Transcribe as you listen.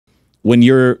when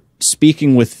you're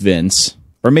speaking with Vince,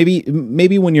 or maybe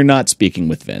when you're not speaking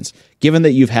with Vince, given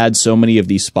that you've had so many of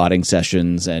these spotting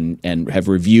sessions and have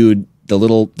reviewed the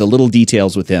little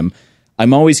details with him,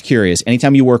 I'm always curious.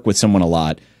 Anytime you work with someone a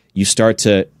lot, you start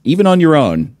to, even on your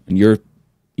own, and you're,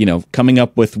 coming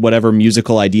up with whatever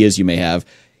musical ideas you may have,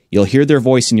 you'll hear their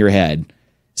voice in your head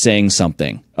saying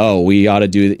something. Oh, we ought to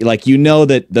do, like,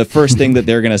 that the first thing that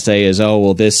they're going to say is, oh,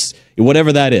 well, this,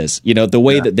 whatever that is, the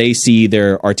way that they see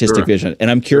their artistic vision. And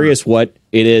I'm curious what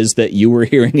it is that you were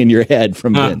hearing in your head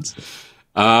from Vince.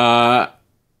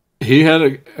 He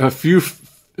had a few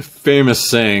famous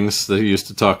sayings that he used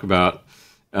to talk about.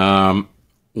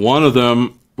 One of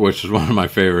them, which is one of my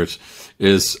favorites,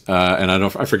 is, and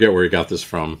I forget where he got this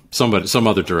from, some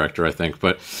other director, I think,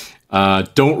 but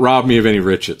don't rob me of any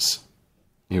riches,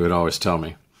 he would always tell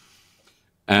me.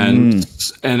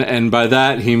 And by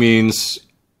that he means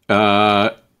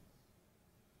don't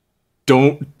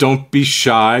be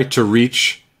shy to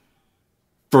reach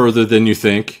further than you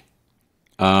think,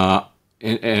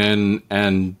 and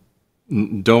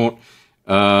don't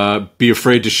be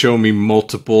afraid to show me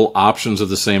multiple options of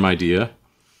the same idea,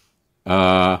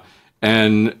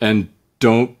 and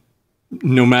don't,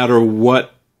 no matter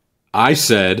what I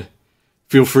said,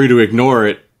 feel free to ignore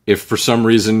it if for some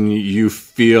reason you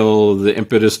feel the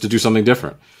impetus to do something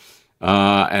different.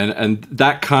 And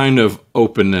that kind of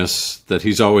openness that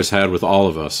he's always had with all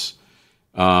of us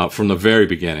from the very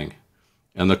beginning,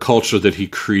 and the culture that he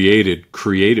created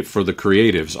for the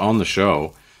creatives on the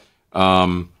show,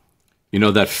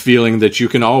 that feeling that you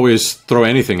can always throw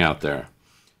anything out there.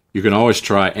 You can always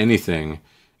try anything,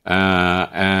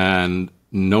 and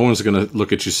no one's going to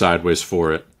look at you sideways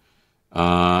for it.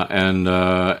 And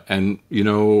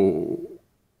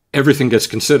everything gets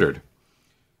considered.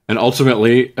 And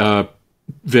ultimately,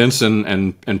 Vince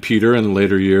and Peter in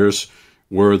later years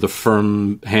were the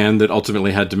firm hand that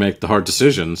ultimately had to make the hard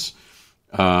decisions.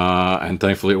 And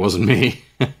thankfully it wasn't me.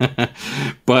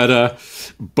 But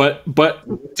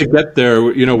to get there,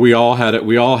 we all had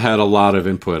a lot of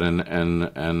input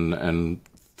and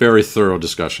very thorough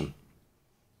discussion.